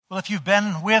Well, if you've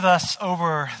been with us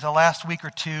over the last week or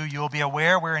two, you'll be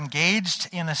aware we're engaged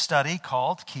in a study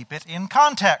called Keep It in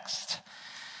Context.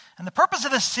 And the purpose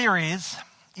of this series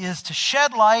is to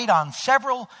shed light on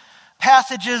several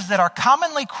passages that are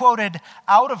commonly quoted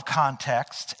out of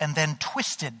context and then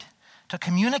twisted to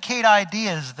communicate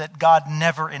ideas that God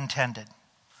never intended.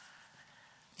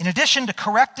 In addition to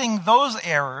correcting those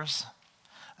errors,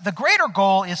 the greater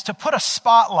goal is to put a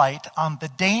spotlight on the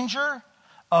danger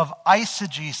of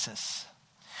eisegesis,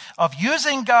 of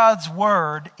using God's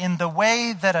word in the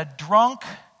way that a drunk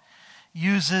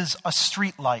uses a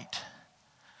street light,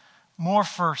 more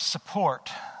for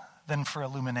support than for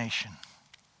illumination,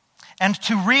 and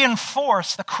to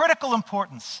reinforce the critical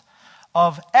importance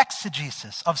of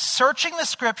exegesis, of searching the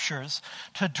scriptures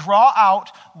to draw out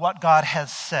what God has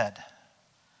said.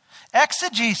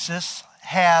 Exegesis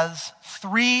has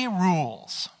three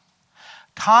rules: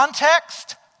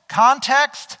 context,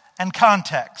 context, and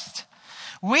context.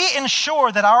 We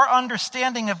ensure that our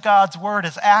understanding of God's word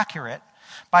is accurate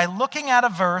by looking at a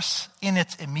verse in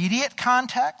its immediate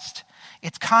context,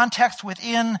 its context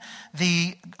within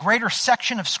the greater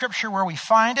section of Scripture where we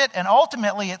find it, and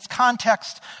ultimately its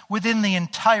context within the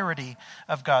entirety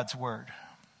of God's word.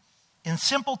 In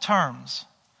simple terms,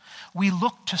 we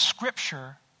look to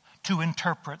Scripture to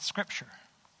interpret Scripture.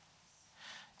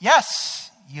 Yes,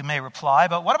 you may reply,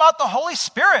 but what about the Holy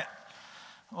Spirit?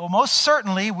 Well, most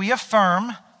certainly we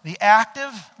affirm the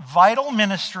active, vital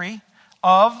ministry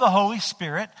of the Holy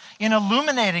Spirit in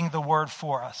illuminating the word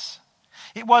for us.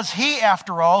 It was He,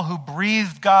 after all, who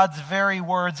breathed God's very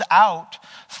words out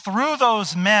through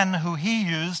those men who He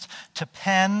used to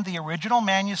pen the original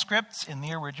manuscripts in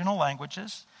the original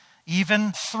languages,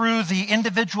 even through the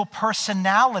individual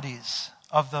personalities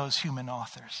of those human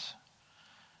authors.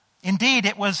 Indeed,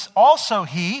 it was also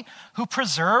He who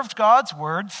preserved God's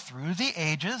word through the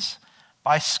ages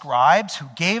by scribes who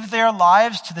gave their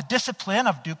lives to the discipline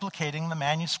of duplicating the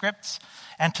manuscripts,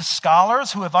 and to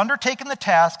scholars who have undertaken the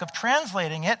task of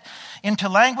translating it into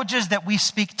languages that we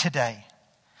speak today.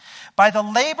 By the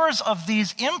labors of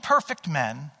these imperfect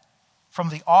men, from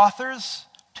the authors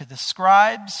to the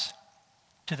scribes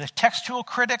to the textual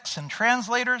critics and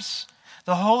translators,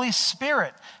 the Holy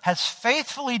Spirit has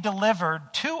faithfully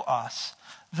delivered to us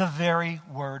the very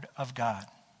word of God.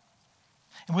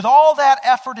 And with all that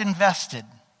effort invested,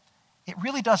 it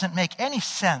really doesn't make any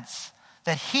sense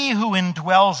that He who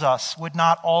indwells us would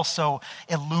not also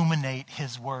illuminate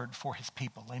His word for His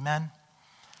people. Amen?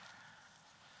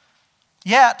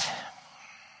 Yet,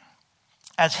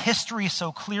 as history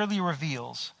so clearly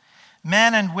reveals,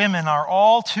 men and women are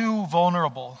all too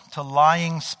vulnerable to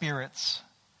lying spirits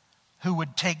who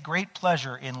would take great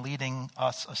pleasure in leading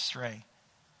us astray.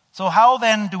 So how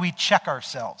then do we check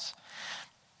ourselves?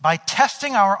 By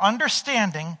testing our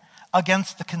understanding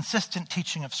against the consistent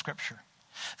teaching of Scripture.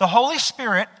 The Holy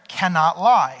Spirit cannot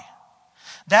lie.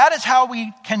 That is how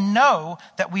we can know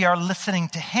that we are listening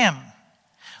to Him,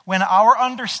 when our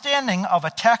understanding of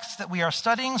a text that we are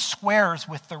studying squares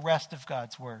with the rest of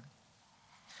God's Word.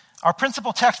 Our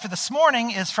principal text for this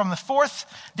morning is from the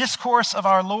fourth discourse of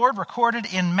our Lord,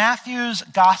 recorded in Matthew's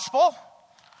Gospel.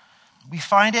 We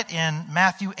find it in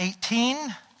Matthew 18,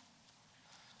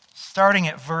 starting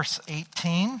at verse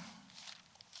 18.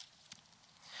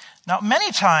 Now,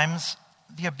 many times,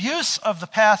 the abuse of the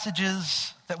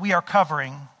passages that we are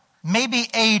covering may be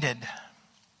aided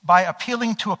by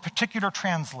appealing to a particular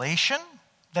translation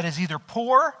that is either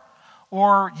poor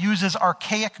or uses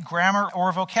archaic grammar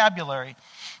or vocabulary.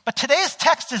 But today's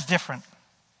text is different.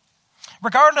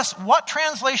 Regardless what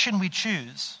translation we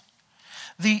choose,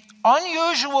 the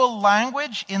unusual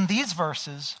language in these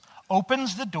verses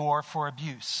opens the door for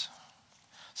abuse.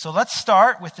 So let's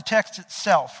start with the text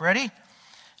itself. Ready?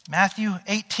 Matthew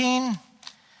 18,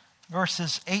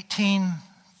 verses 18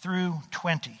 through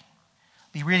 20. I'll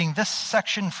be reading this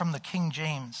section from the King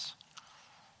James.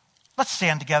 Let's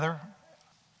stand together.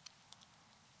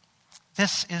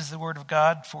 This is the word of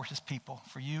God for His people,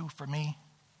 for you, for me.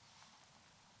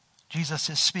 Jesus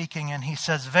is speaking, and He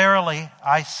says, "Verily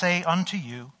I say unto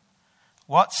you,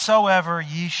 whatsoever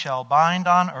ye shall bind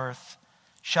on earth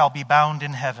shall be bound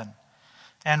in heaven,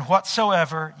 and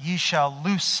whatsoever ye shall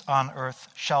loose on earth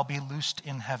shall be loosed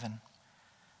in heaven.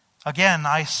 Again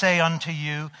I say unto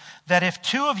you, that if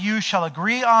two of you shall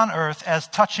agree on earth as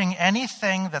touching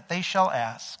anything that they shall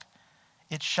ask,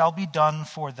 it shall be done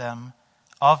for them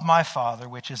of my Father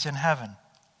which is in heaven.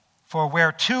 For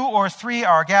where two or three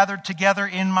are gathered together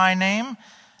in my name,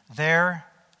 there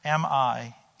am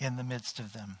I in the midst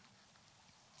of them."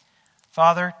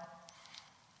 Father,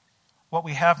 what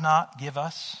we have not, give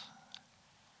us.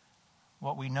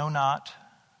 What we know not,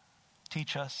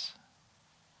 teach us.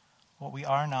 What we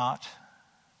are not,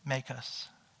 make us.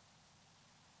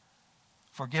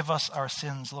 Forgive us our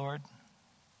sins, Lord.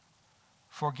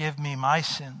 Forgive me my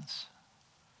sins,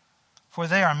 for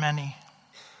they are many.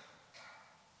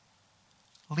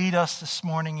 Lead us this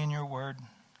morning in your word,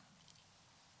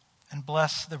 and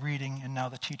bless the reading and now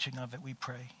the teaching of it, we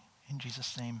pray. In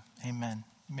Jesus' name, amen.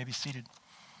 You may be seated.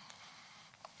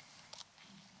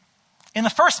 In the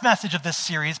first message of this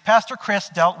series, Pastor Chris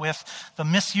dealt with the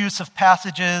misuse of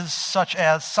passages such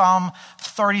as Psalm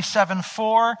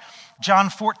 37:4, John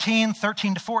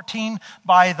 14:13-14,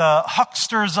 by the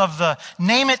hucksters of the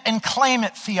name it and claim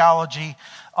it theology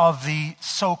of the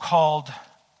so-called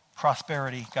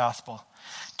prosperity gospel.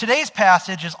 Today's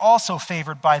passage is also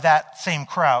favored by that same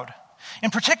crowd.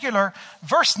 In particular,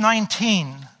 verse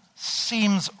 19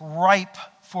 seems ripe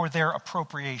for their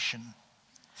appropriation.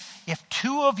 If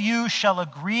two of you shall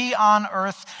agree on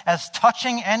earth as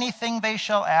touching anything they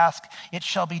shall ask, it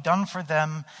shall be done for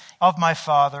them of my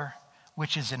Father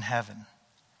which is in heaven.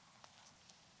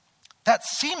 That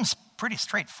seems pretty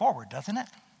straightforward, doesn't it?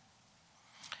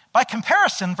 By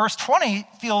comparison, verse 20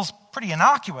 feels pretty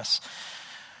innocuous.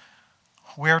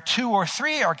 Where 2 or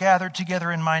 3 are gathered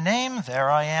together in my name, there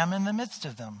I am in the midst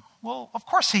of them. Well, of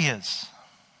course he is,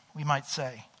 we might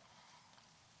say.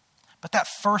 But that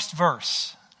first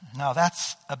verse, now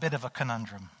that's a bit of a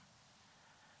conundrum.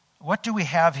 What do we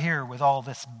have here with all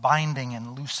this binding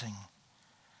and loosing?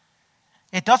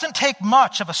 It doesn't take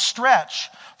much of a stretch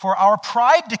for our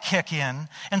pride to kick in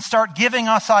and start giving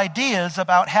us ideas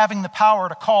about having the power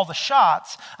to call the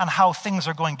shots on how things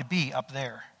are going to be up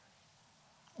there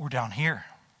or down here.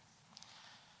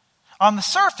 On the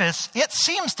surface, it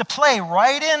seems to play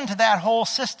right into that whole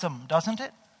system, doesn't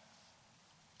it?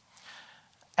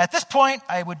 At this point,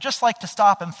 I would just like to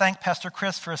stop and thank Pastor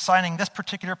Chris for assigning this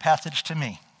particular passage to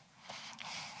me.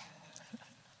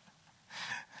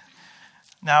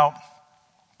 Now,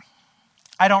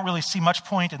 I don't really see much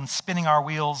point in spinning our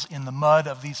wheels in the mud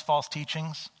of these false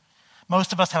teachings.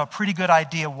 Most of us have a pretty good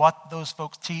idea what those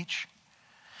folks teach.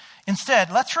 Instead,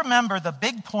 let's remember the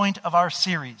big point of our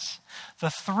series.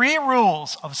 The 3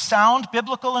 rules of sound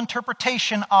biblical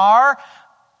interpretation are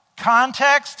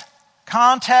context,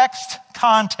 context,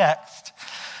 context.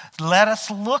 Let us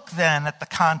look then at the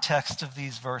context of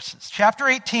these verses. Chapter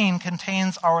 18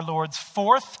 contains our Lord's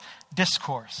 4th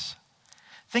discourse.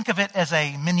 Think of it as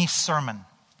a mini sermon.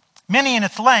 Mini in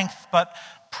its length, but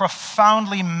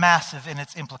profoundly massive in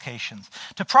its implications.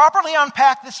 To properly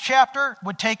unpack this chapter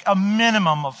would take a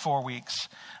minimum of 4 weeks.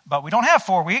 But we don't have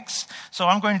 4 weeks, so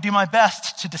I'm going to do my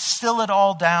best to distill it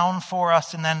all down for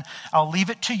us, and then I'll leave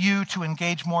it to you to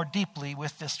engage more deeply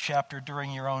with this chapter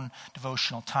during your own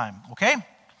devotional time, okay?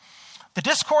 The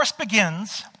discourse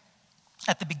begins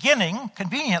at the beginning,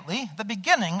 conveniently, the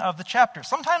beginning of the chapter.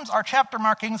 Sometimes our chapter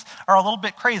markings are a little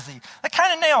bit crazy. I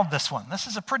kind of nailed this one. This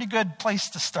is a pretty good place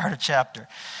to start a chapter.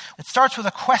 It starts with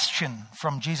a question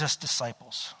from Jesus'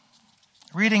 disciples.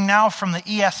 Reading now from the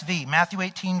ESV, Matthew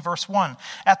 18, verse 1.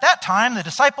 At that time, the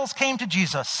disciples came to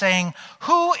Jesus, saying,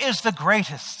 "Who is the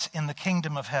greatest in the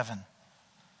kingdom of heaven?"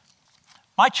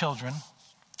 My children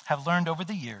have learned over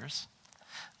the years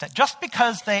that just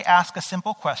because they ask a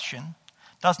simple question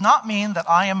does not mean that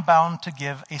I am bound to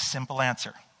give a simple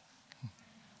answer.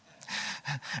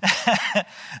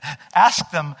 Ask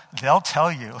them, they'll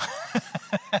tell you.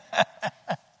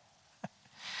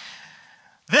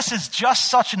 This is just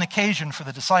such an occasion for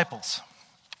the disciples.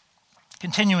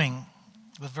 Continuing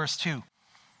with verse 2.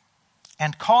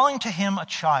 And calling to him a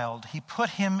child, he put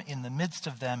him in the midst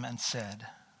of them and said,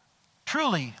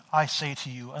 "Truly, I say to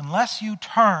you, unless you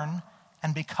turn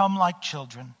and become like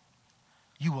children,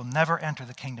 you will never enter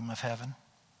the kingdom of heaven.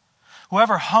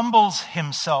 Whoever humbles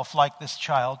himself like this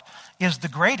child is the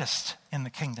greatest in the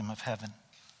kingdom of heaven."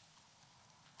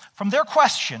 From their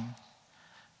question,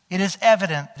 it is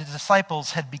evident the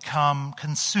disciples had become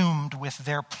consumed with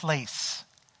their place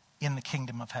in the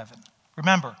kingdom of heaven.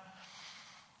 Remember,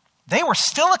 they were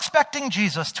still expecting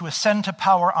Jesus to ascend to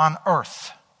power on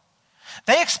earth.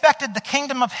 They expected the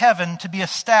kingdom of heaven to be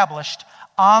established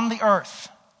on the earth.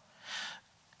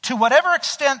 To whatever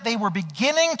extent they were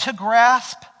beginning to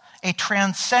grasp a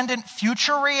transcendent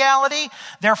future reality,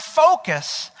 their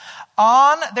focus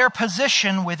on their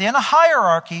position within a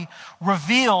hierarchy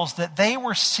reveals that they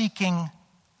were seeking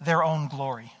their own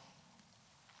glory.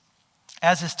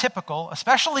 As is typical,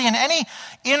 especially in any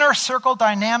inner circle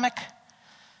dynamic,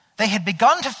 they had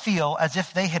begun to feel as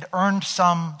if they had earned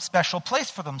some special place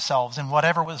for themselves in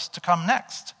whatever was to come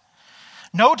next.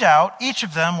 No doubt, each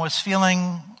of them was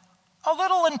feeling a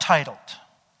little entitled.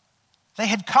 They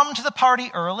had come to the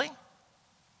party early,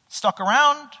 stuck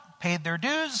around, paid their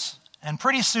dues, and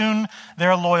pretty soon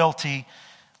their loyalty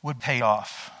would pay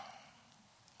off.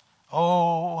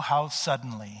 Oh, how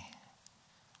suddenly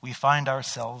we find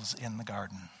ourselves in the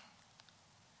garden.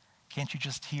 Can't you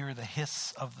just hear the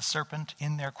hiss of the serpent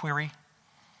in their query?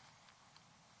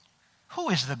 Who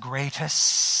is the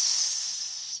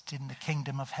greatest in the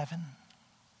kingdom of heaven?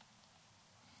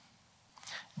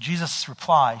 Jesus'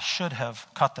 reply should have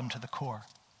cut them to the core.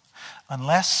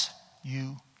 Unless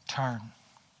you turn.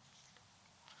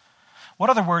 What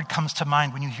other word comes to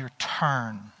mind when you hear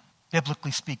turn,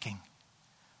 biblically speaking?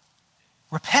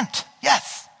 Repent.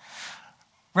 Yes.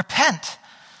 Repent.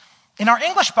 In our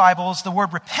English Bibles, the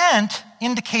word repent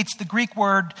indicates the Greek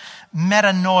word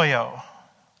metanoio.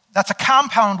 That's a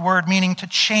compound word meaning to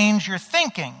change your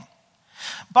thinking.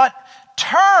 But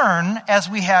turn, as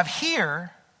we have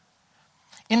here,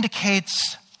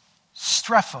 indicates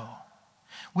strepho,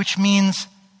 which means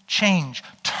change,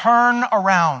 turn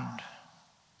around.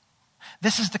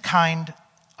 This is the kind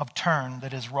of turn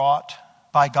that is wrought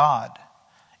by God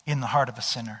in the heart of a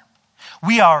sinner.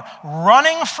 We are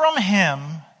running from him.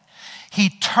 He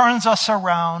turns us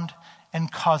around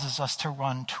and causes us to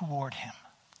run toward him.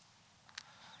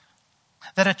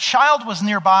 That a child was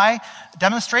nearby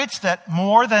demonstrates that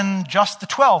more than just the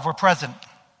 12 were present.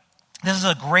 This is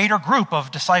a greater group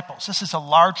of disciples. This is a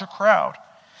larger crowd.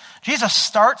 Jesus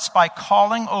starts by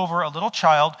calling over a little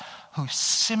child who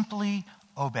simply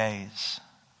obeys.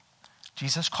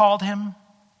 Jesus called him,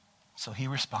 so he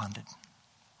responded.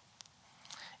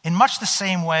 In much the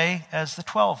same way as the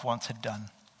 12 once had done.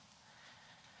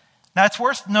 Now, it's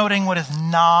worth noting what is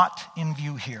not in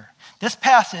view here. This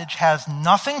passage has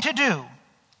nothing to do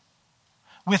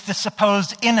with the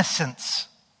supposed innocence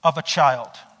of a child.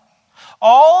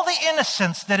 All the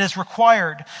innocence that is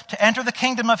required to enter the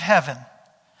kingdom of heaven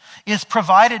is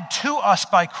provided to us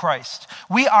by Christ.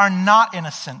 We are not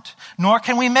innocent, nor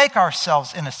can we make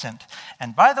ourselves innocent.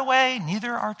 And by the way,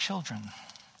 neither are children.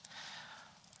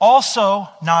 Also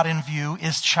not in view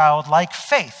is childlike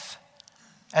faith,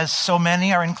 as so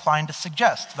many are inclined to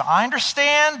suggest. Now, I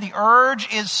understand the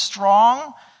urge is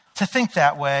strong to think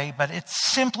that way, but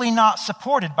it's simply not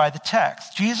supported by the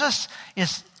text. Jesus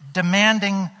is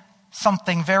demanding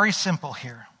something very simple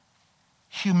here: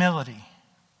 humility.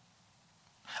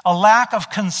 A lack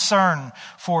of concern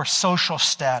for social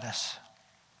status.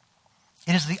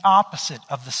 It is the opposite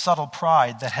of the subtle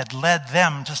pride that had led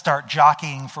them to start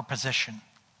jockeying for position.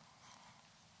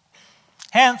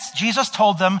 Hence, Jesus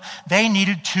told them they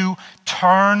needed to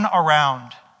turn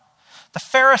around. The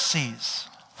Pharisees,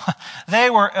 they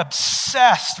were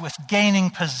obsessed with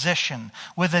gaining position,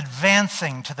 with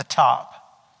advancing to the top.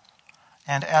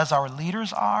 And as our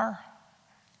leaders are,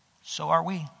 so are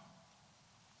we.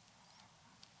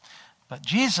 But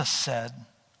Jesus said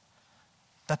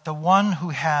that the one who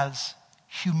has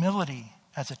humility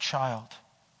as a child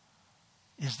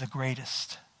is the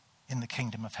greatest in the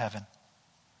kingdom of heaven.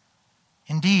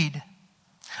 Indeed,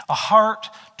 a heart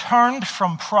turned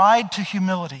from pride to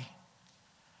humility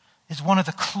is one of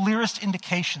the clearest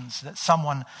indications that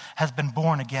someone has been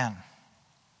born again.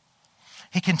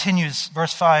 He continues,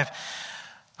 verse 5,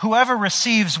 "Whoever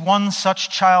receives one such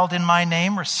child in my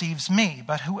name receives me,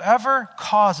 but whoever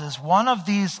causes one of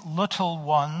these little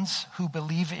ones who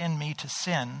believe in me to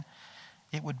sin,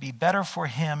 it would be better for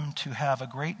him to have a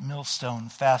great millstone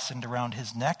fastened around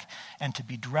his neck and to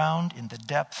be drowned in the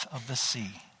depth of the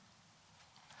sea."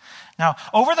 Now,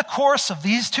 over the course of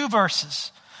these two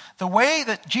verses, the way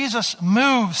that Jesus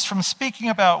moves from speaking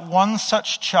about one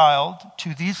such child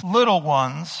to these little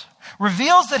ones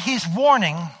reveals that he's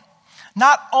warning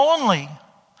not only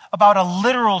about a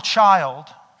literal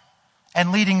child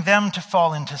and leading them to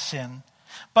fall into sin,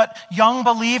 but young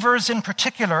believers in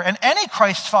particular, and any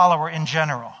Christ follower in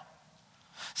general.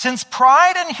 Since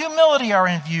pride and humility are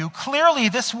in view, clearly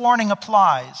this warning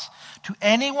applies to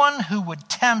anyone who would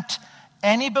tempt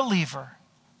any believer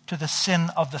to the sin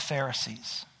of the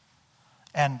Pharisees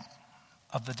and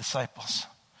of the disciples.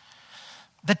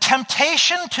 The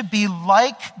temptation to be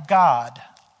like God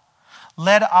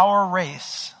led our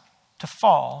race to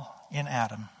fall in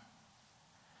Adam.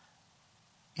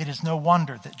 It is no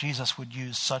wonder that Jesus would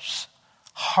use such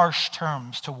harsh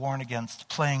terms to warn against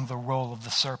playing the role of the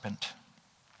serpent,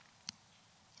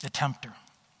 the tempter.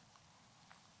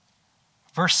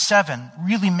 Verse 7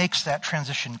 really makes that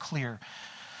transition clear.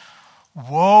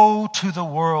 Woe to the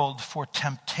world for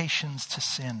temptations to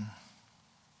sin.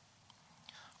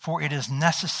 For it is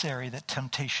necessary that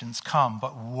temptations come,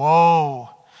 but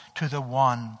woe to the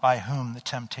one by whom the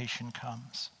temptation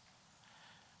comes.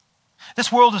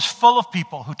 This world is full of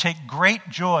people who take great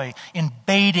joy in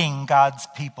baiting God's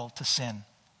people to sin.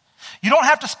 You don't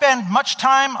have to spend much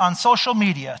time on social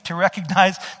media to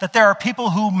recognize that there are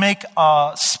people who make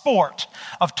a sport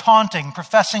of taunting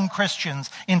professing Christians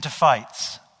into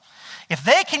fights. If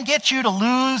they can get you to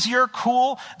lose your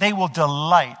cool, they will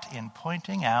delight in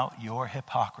pointing out your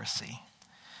hypocrisy.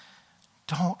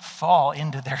 Don't fall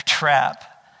into their trap.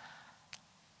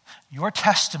 Your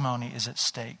testimony is at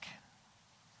stake,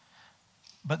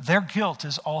 but their guilt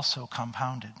is also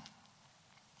compounded.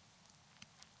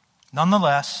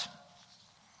 Nonetheless,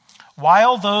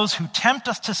 while those who tempt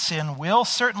us to sin will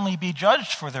certainly be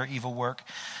judged for their evil work,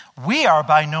 we are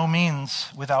by no means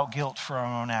without guilt for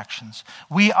our own actions.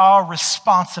 We are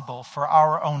responsible for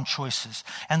our own choices,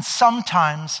 and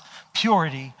sometimes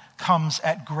purity comes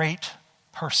at great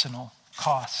personal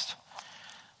cost.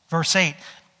 Verse 8,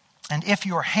 and if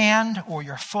your hand or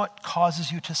your foot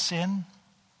causes you to sin,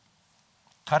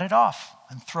 cut it off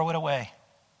and throw it away.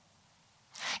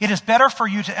 It is better for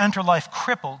you to enter life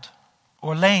crippled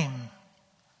or lame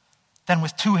than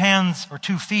with 2 hands or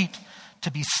 2 feet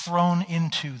to be thrown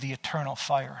into the eternal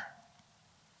fire.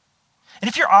 And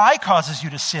if your eye causes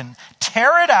you to sin,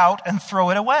 tear it out and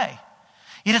throw it away.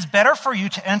 It is better for you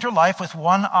to enter life with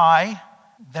 1 eye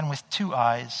than with 2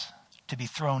 eyes to be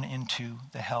thrown into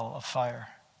the hell of fire.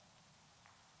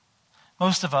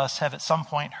 Most of us have at some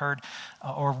point heard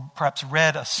or perhaps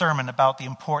read a sermon about the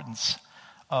importance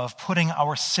of putting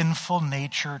our sinful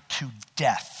nature to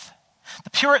death. The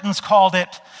Puritans called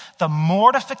it the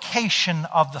mortification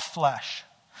of the flesh.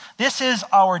 This is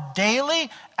our daily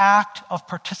act of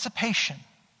participation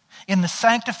in the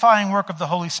sanctifying work of the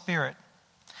Holy Spirit.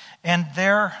 And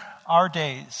there are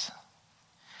days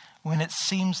when it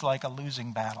seems like a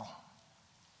losing battle.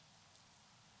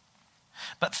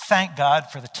 But thank God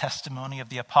for the testimony of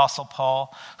the Apostle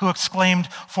Paul, who exclaimed,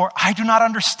 "For I do not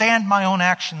understand my own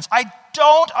actions. I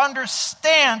don't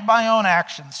understand my own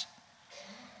actions.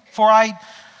 For I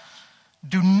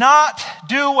do not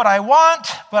do what I want,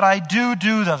 but I do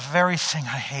the very thing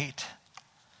I hate."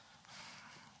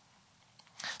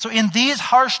 So in these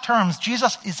harsh terms,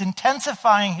 Jesus is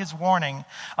intensifying his warning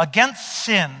against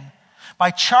sin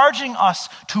by charging us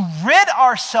to rid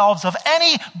ourselves of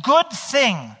any good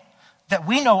thing that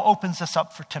we know opens us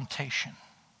up for temptation.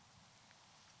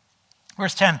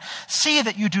 Verse 10, see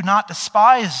that you do not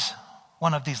despise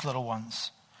one of these little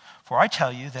ones. For I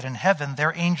tell you that in heaven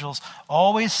their angels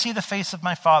always see the face of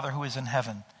my Father who is in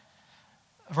heaven.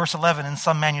 Verse 11 in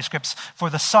some manuscripts, for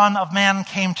the Son of Man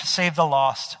came to save the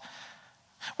lost.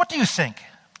 What do you think?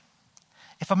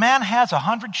 If a man has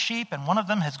 100 sheep and one of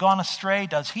them has gone astray,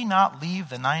 does he not leave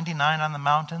the 99 on the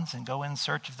mountains and go in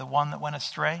search of the one that went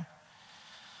astray?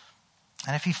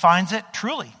 And if he finds it,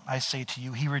 truly, I say to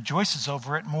you, he rejoices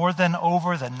over it more than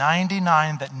over the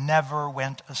 99 that never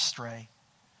went astray.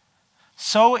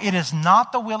 So it is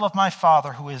not the will of my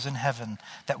Father who is in heaven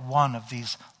that one of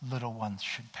these little ones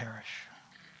should perish.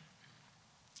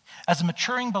 As a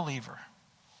maturing believer,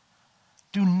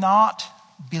 do not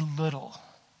belittle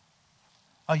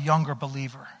a younger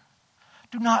believer.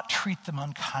 Do not treat them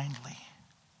unkindly.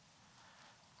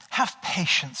 Have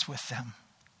patience with them.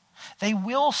 They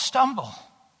will stumble.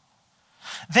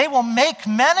 They will make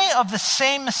many of the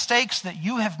same mistakes that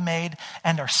you have made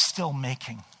and are still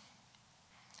making.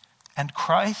 And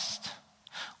Christ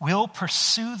will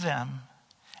pursue them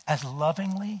as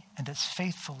lovingly and as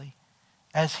faithfully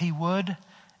as he would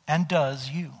and does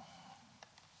you.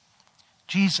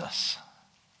 Jesus,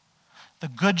 the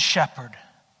Good Shepherd,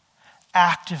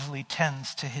 actively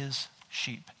tends to his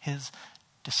sheep, his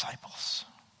disciples.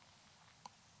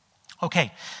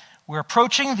 Okay, we're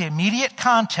approaching the immediate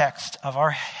context of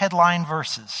our headline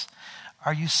verses.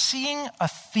 Are you seeing a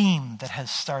theme that has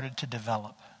started to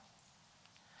develop?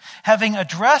 Having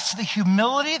addressed the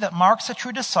humility that marks a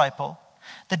true disciple,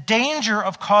 the danger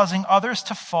of causing others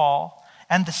to fall,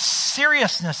 and the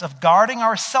seriousness of guarding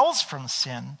ourselves from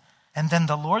sin, and then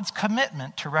the Lord's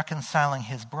commitment to reconciling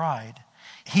his bride,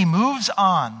 he moves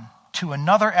on to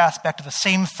another aspect of the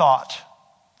same thought.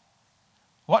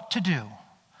 What to do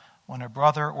when a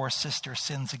brother or sister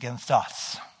sins against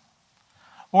us,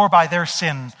 or by their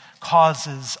sin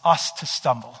causes us to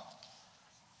stumble.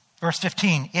 Verse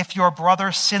 15, if your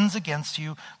brother sins against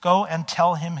you, go and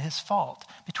tell him his fault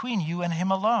between you and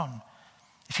him alone.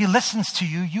 If he listens to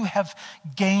you, you have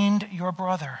gained your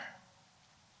brother.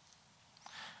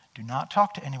 Do not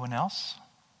talk to anyone else.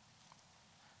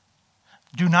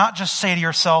 Do not just say to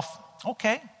yourself,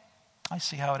 okay, I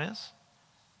see how it is.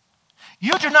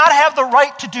 You do not have the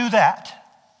right to do that.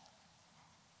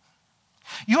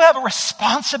 You have a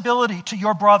responsibility to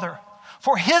your brother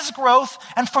for his growth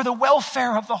and for the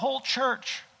welfare of the whole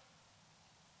church.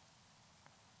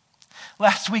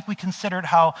 Last week we considered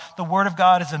how the Word of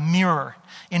God is a mirror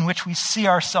in which we see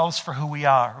ourselves for who we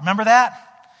are. Remember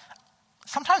that?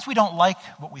 Sometimes we don't like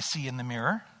what we see in the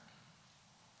mirror,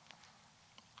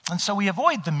 and so we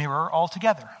avoid the mirror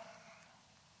altogether.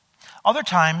 Other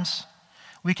times,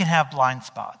 we can have blind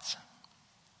spots.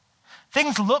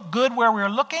 Things look good where we're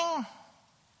looking,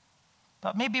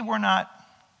 but maybe we're not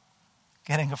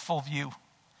getting a full view.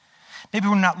 Maybe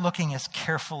we're not looking as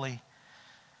carefully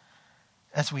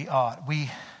as we ought. We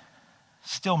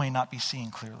still may not be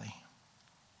seeing clearly.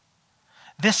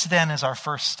 This then is our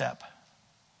first step.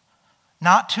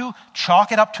 Not to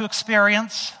chalk it up to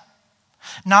experience,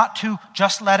 not to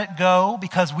just let it go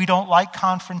because we don't like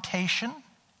confrontation,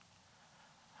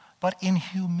 but in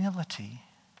humility,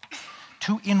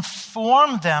 to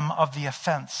inform them of the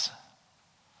offense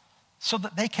so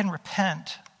that they can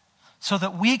repent, so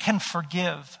that we can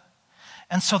forgive,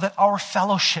 and so that our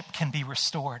fellowship can be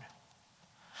restored.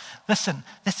 Listen,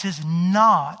 this is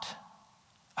not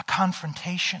a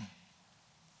confrontation.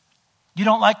 You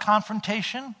don't like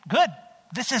confrontation? Good.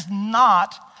 This is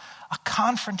not a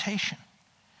confrontation.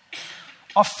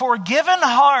 A forgiven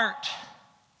heart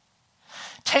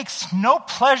takes no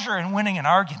pleasure in winning an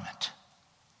argument.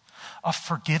 A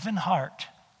forgiven heart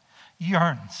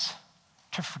yearns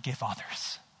to forgive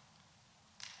others.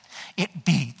 It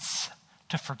beats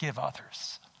to forgive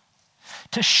others,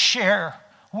 to share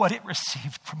what it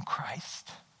received from Christ.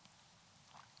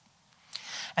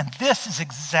 And this is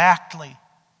exactly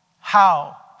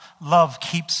how love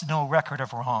keeps no record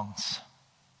of wrongs.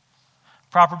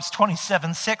 Proverbs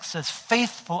 27:6 says,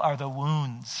 "Faithful are the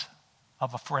wounds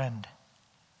of a friend.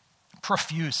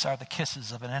 Profuse are the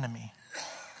kisses of an enemy."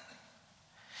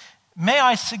 May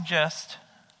I suggest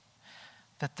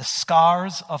that the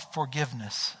scars of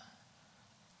forgiveness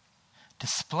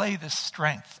display the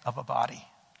strength of a body.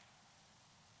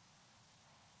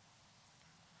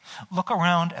 Look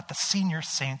around at the senior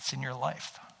saints in your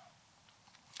life.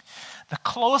 The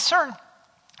closer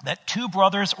that two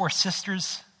brothers or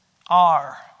sisters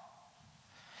are,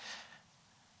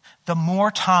 the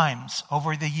more times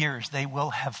over the years they will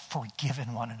have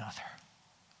forgiven one another.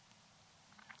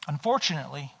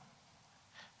 Unfortunately,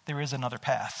 there is another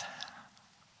path.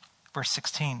 Verse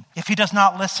 16, "If he does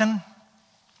not listen,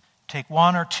 take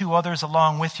one or two others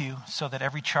along with you, so that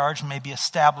every charge may be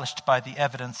established by the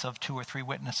evidence of 2 or 3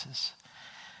 witnesses."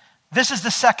 This is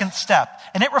the second step,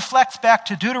 and it reflects back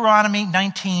to Deuteronomy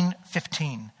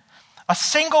 19:15. "A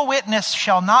single witness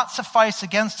shall not suffice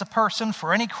against a person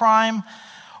for any crime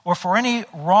or for any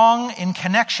wrong in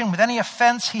connection with any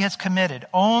offense he has committed.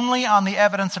 Only on the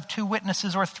evidence of 2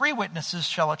 witnesses or 3 witnesses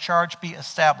shall a charge be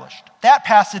established." That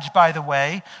passage, by the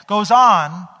way, goes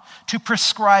on to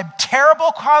prescribe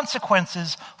terrible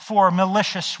consequences for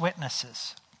malicious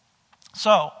witnesses.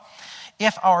 So,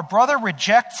 if our brother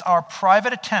rejects our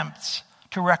private attempts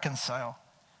to reconcile,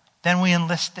 then we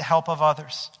enlist the help of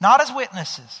others, not as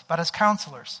witnesses, but as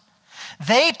counselors.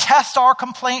 They test our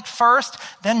complaint first,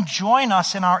 then join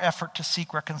us in our effort to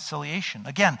seek reconciliation.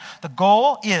 Again, the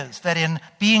goal is that in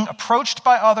being approached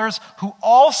by others who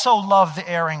also love the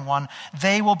erring one,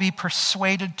 they will be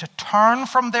persuaded to turn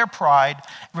from their pride,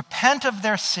 repent of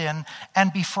their sin,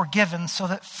 and be forgiven so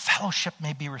that fellowship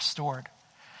may be restored.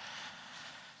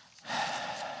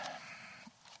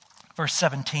 Verse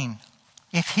 17,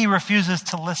 "If he refuses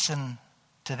to listen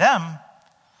to them,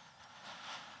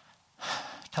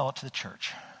 tell it to the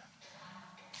church.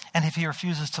 And if he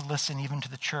refuses to listen even to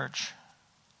the church,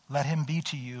 let him be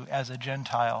to you as a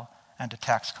Gentile and a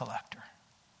tax collector."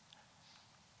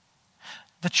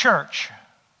 The church,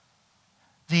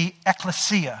 the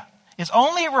ecclesia, is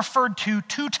only referred to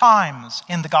 2 times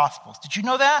in the Gospels. Did you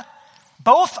know that?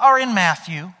 Both are in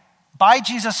Matthew by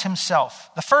Jesus himself.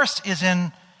 The first is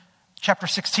in chapter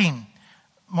 16.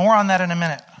 More on that in a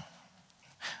minute.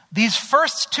 These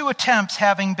first 2 attempts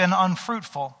having been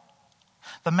unfruitful,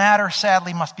 the matter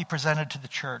sadly must be presented to the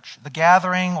church, the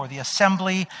gathering or the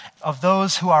assembly of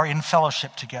those who are in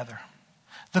fellowship together.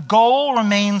 The goal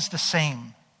remains the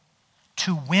same: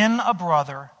 to win a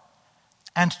brother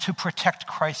and to protect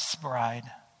Christ's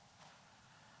bride.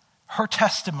 Her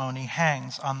testimony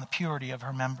hangs on the purity of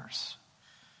her members.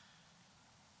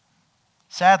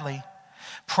 Sadly,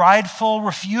 prideful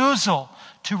refusal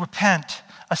to repent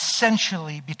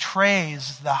essentially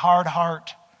betrays the hard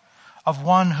heart of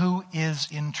one who is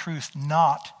in truth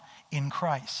not in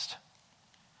Christ.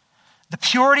 The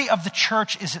purity of the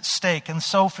church is at stake, and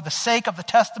so for the sake of the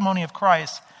testimony of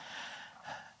Christ,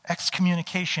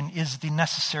 excommunication is the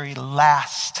necessary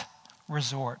last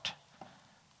resort.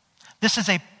 This is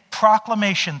a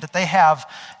proclamation that they have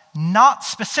not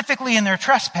specifically in their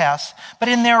trespass, but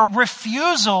in their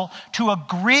refusal to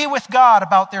agree with God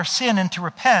about their sin and to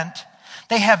repent,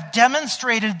 they have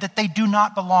demonstrated that they do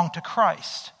not belong to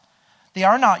Christ. They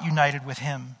are not united with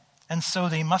him, and so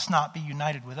they must not be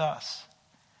united with us.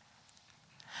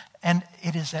 And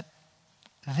it is at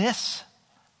this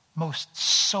most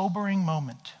sobering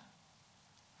moment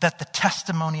that the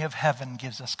testimony of heaven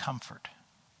gives us comfort.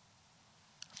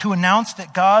 To announce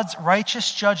that God's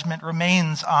righteous judgment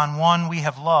remains on one we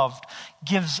have loved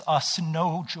gives us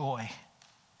no joy.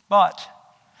 But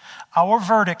our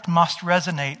verdict must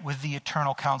resonate with the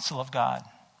eternal counsel of God.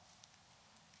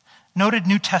 Noted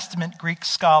New Testament Greek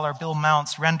scholar Bill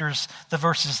Mounce renders the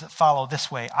verses that follow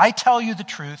this way. I tell you the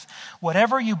truth,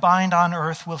 whatever you bind on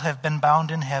earth will have been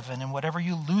bound in heaven, and whatever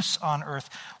you loose on earth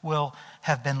will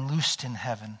have been loosed in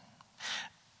heaven.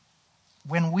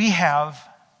 When we have,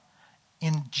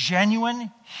 in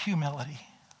genuine humility,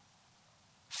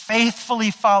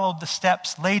 faithfully followed the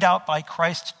steps laid out by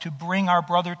Christ to bring our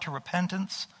brother to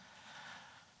repentance,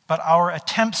 but our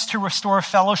attempts to restore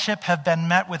fellowship have been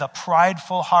met with a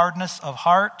prideful hardness of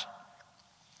heart,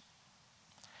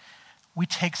 we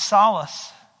take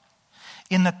solace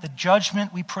in that the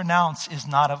judgment we pronounce is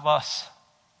not of us,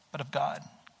 but of God.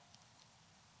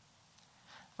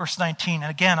 Verse 19, and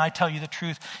again, I tell you the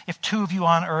truth, if two of you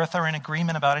on earth are in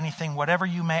agreement about anything, whatever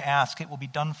you may ask, it will be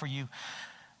done for you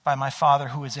by my Father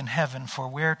who is in heaven. For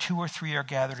where 2 or 3 are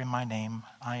gathered in my name,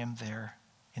 I am there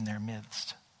in their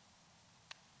midst.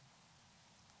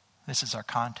 This is our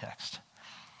context.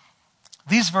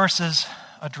 These verses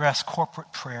address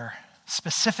corporate prayer,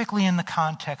 specifically in the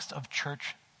context of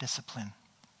church discipline.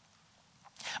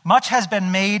 Much has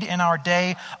been made in our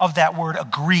day of that word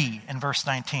agree in verse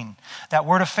 19. That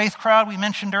word of faith crowd we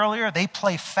mentioned earlier, they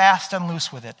play fast and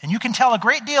loose with it. And you can tell a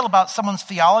great deal about someone's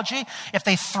theology if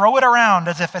they throw it around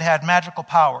as if it had magical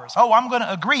powers. Oh, I'm going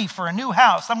to agree for a new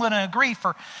house. I'm going to agree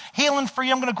for healing for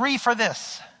you. I'm going to agree for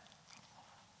this.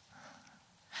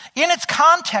 In its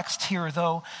context here,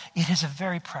 though, it is a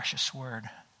very precious word.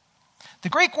 The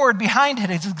Greek word behind it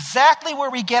is exactly where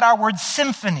we get our word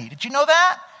symphony. Did you know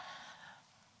that?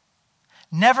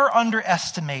 Never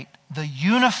underestimate the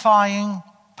unifying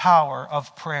power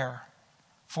of prayer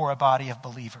for a body of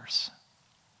believers.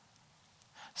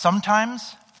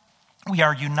 Sometimes we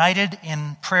are united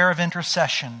in prayer of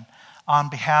intercession on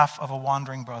behalf of a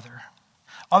wandering brother.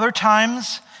 Other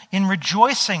times in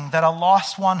rejoicing that a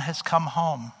lost one has come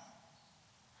home.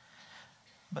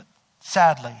 But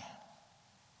sadly,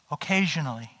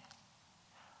 occasionally,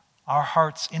 our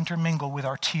hearts intermingle with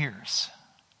our tears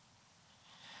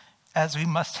as we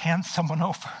must hand someone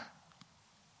over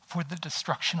for the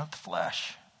destruction of the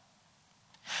flesh,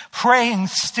 praying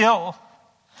still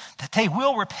that they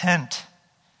will repent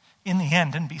in the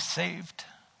end and be saved.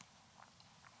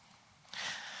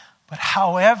 But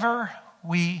however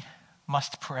we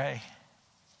must pray,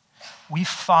 we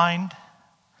find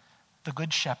the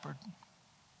Good Shepherd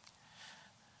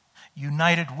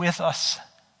united with us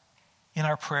in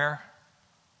our prayer,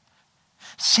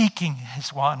 seeking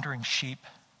his wandering sheep,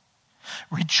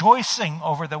 rejoicing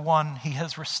over the one he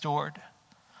has restored,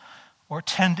 or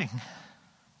tending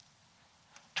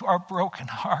to our broken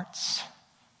hearts.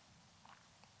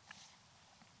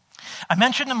 I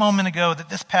mentioned a moment ago that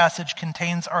this passage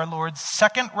contains our Lord's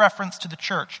second reference to the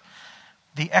church,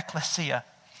 the ecclesia.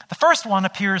 The first one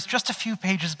appears just a few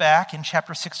pages back in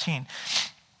chapter 16.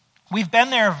 We've been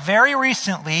there very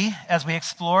recently as we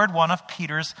explored one of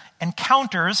Peter's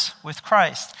encounters with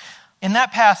Christ. In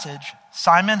that passage,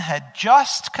 Simon had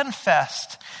just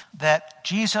confessed that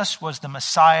Jesus was the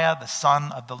Messiah, the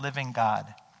Son of the living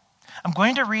God. I'm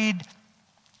going to read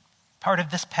part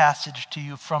of this passage to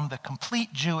you from the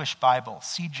Complete Jewish Bible,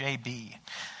 CJB.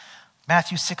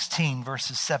 Matthew 16,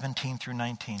 verses 17 through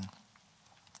 19.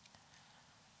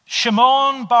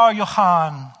 Shimon bar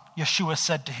Yochai, Yeshua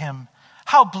said to him,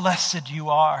 "How blessed you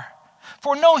are,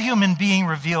 for no human being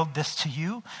revealed this to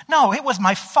you. No, it was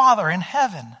my Father in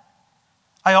heaven.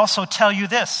 I also tell you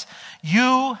this,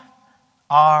 you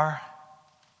are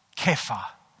Kepha,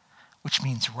 which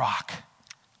means rock.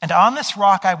 And on this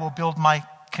rock I will build my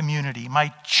community,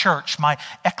 my church, my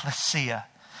ecclesia.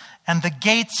 And the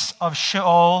gates of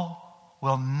Sheol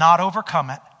will not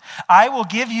overcome it. I will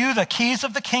give you the keys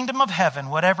of the kingdom of heaven.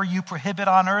 Whatever you prohibit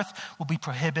on earth will be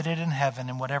prohibited in heaven,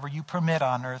 and whatever you permit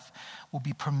on earth will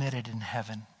be permitted in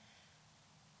heaven."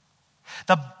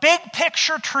 The big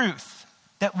picture truth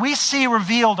that we see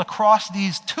revealed across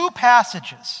these two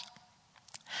passages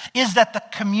is that the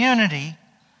community,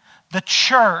 the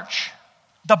church,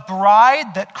 the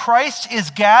bride that Christ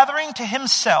is gathering to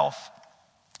himself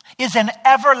is an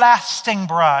everlasting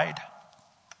bride.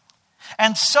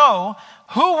 And so,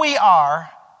 who we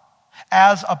are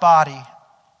as a body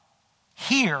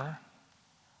here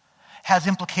has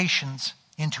implications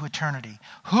into eternity.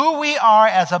 Who we are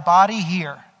as a body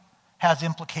here has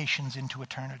implications into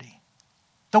eternity.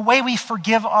 The way we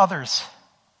forgive others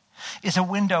is a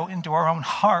window into our own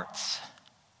hearts.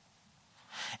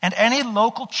 And any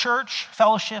local church,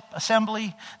 fellowship,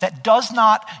 assembly that does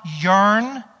not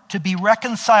yearn to be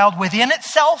reconciled within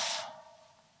itself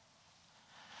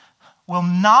will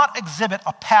not exhibit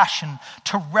a passion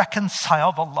to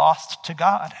reconcile the lost to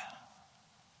God.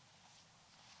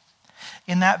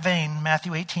 In that vein,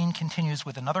 Matthew 18 continues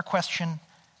with another question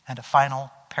and a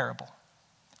final parable.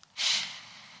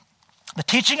 The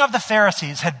teaching of the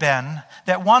Pharisees had been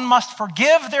that one must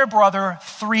forgive their brother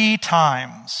 3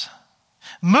 times.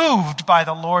 Moved by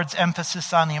the Lord's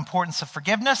emphasis on the importance of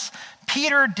forgiveness,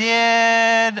 Peter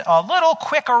did a little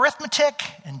quick arithmetic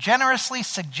and generously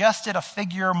suggested a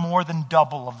figure more than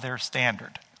double of their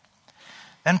standard.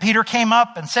 Then Peter came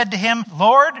up and said to him,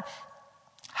 "Lord,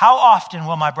 how often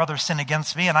will my brother sin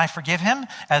against me and I forgive him?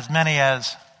 As many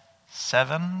as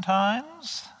 7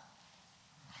 times?"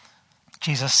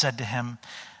 Jesus said to him,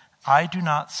 "I do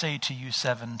not say to you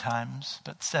 7 times,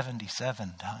 but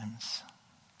 77 times.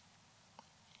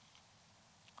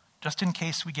 Just in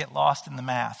case we get lost in the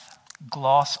math,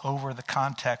 gloss over the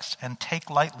context, and take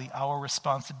lightly our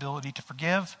responsibility to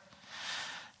forgive,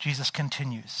 Jesus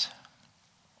continues,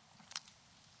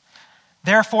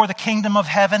 "Therefore the kingdom of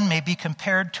heaven may be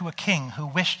compared to a king who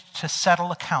wished to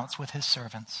settle accounts with his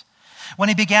servants. When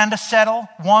he began to settle,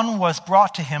 one was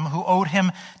brought to him who owed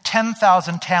him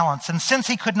 10,000 talents. And since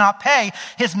he could not pay,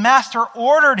 his master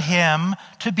ordered him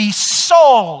to be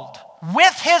sold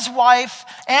with his wife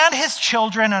and his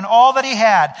children and all that he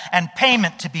had, and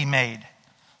payment to be made.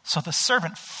 So the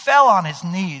servant fell on his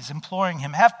knees, imploring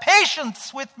him, 'Have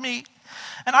patience with me,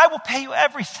 and I will pay you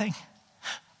everything.'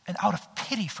 And out of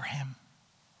pity for him,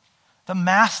 the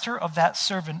master of that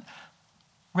servant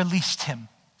released him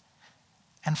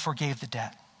and forgave the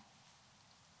debt.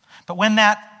 But when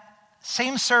that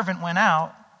same servant went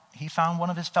out, he found one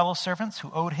of his fellow servants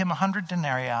who owed him 100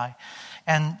 denarii.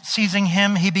 And seizing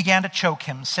him, he began to choke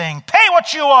him, saying, 'Pay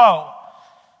what you owe!'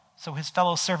 So his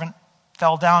fellow servant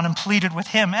fell down and pleaded with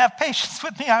him, 'Have patience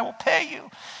with me, I will pay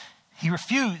you.' He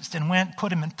refused and went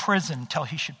put him in prison till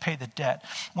he should pay the debt.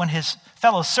 When his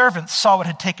fellow servants saw what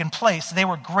had taken place, they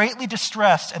were greatly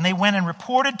distressed, and they went and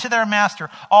reported to their master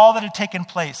all that had taken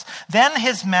place. Then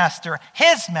his master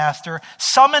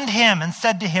summoned him and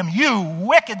said to him, 'You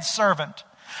wicked servant,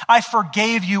 I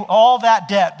forgave you all that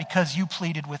debt because you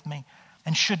pleaded with me.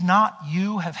 And should not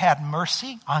you have had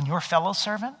mercy on your fellow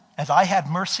servant, as I had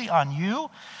mercy on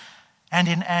you?' And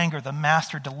in anger, the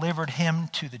master delivered him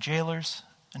to the jailers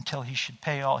until he should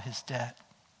pay all his debt,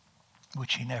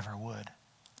 which he never would.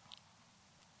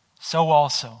 So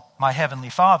also my heavenly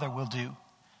Father will do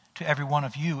to every one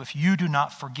of you if you do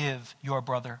not forgive your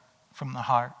brother from the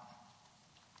heart.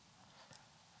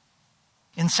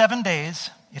 In 7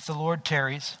 days, if the Lord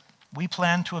tarries, we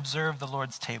plan to observe the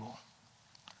Lord's table."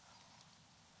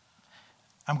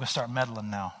 I'm going to start meddling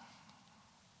now.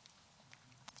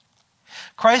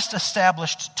 Christ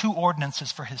established 2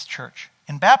 ordinances for his church.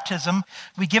 In baptism,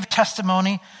 we give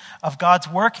testimony of God's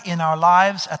work in our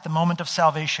lives at the moment of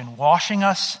salvation, washing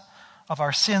us of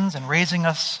our sins and raising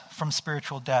us from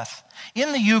spiritual death.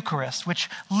 In the Eucharist, which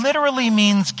literally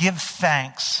means give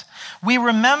thanks, we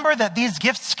remember that these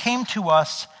gifts came to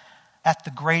us at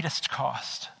the greatest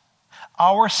cost.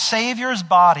 Our Savior's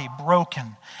body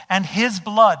broken and his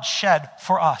blood shed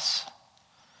for us,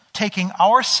 taking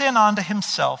our sin onto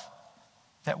himself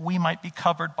that we might be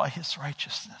covered by his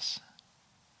righteousness.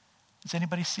 Does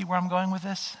anybody see where I'm going with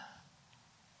this?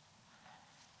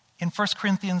 In 1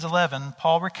 Corinthians 11,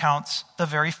 Paul recounts the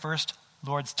very first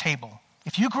Lord's table.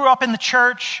 If you grew up in the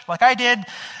church like I did,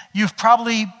 you've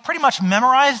probably pretty much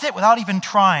memorized it without even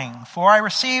trying. "For I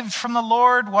received from the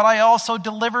Lord what I also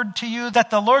delivered to you,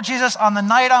 that the Lord Jesus, on the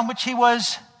night on which he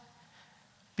was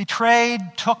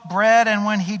betrayed, took bread, and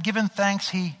when he'd given thanks,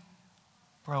 he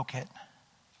broke it."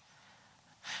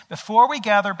 Before we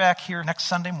gather back here next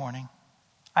Sunday morning,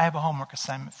 I have a homework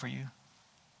assignment for you.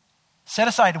 Set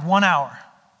aside 1 hour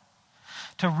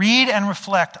to read and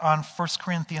reflect on 1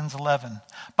 Corinthians 11,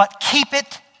 but keep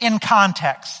it in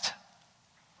context.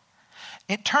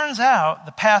 It turns out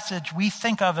the passage we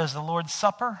think of as the Lord's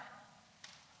Supper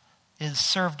is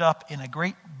served up in a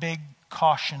great big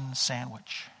caution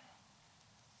sandwich.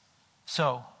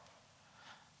 So,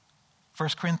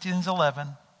 1 Corinthians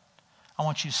 11, I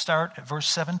want you to start at verse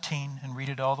 17 and read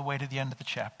it all the way to the end of the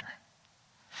chapter.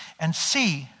 And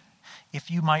see if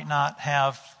you might not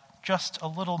have just a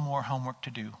little more homework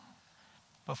to do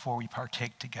before we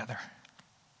partake together.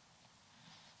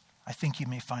 I think you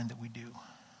may find that we do.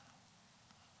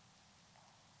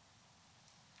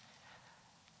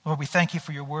 Lord, we thank you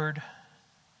for your word.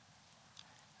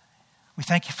 We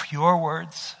thank you for your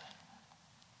words.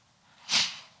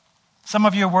 Some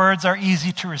of your words are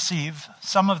easy to receive.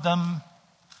 Some of them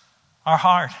are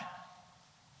hard.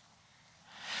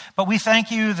 But we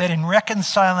thank you that in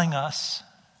reconciling us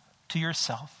to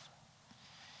yourself,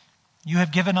 you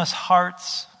have given us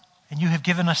hearts and you have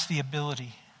given us the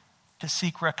ability to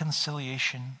seek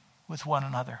reconciliation with one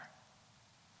another.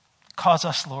 Cause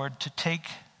us, Lord, to take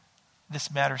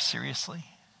this matter seriously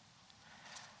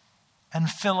and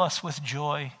fill us with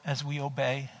joy as we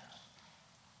obey.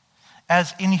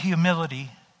 As in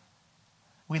humility,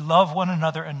 we love one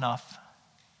another enough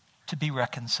to be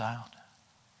reconciled.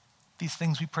 These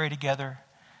things we pray together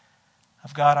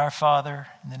of God our Father,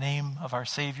 in the name of our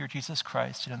Savior Jesus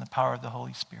Christ, and in the power of the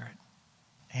Holy Spirit.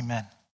 Amen.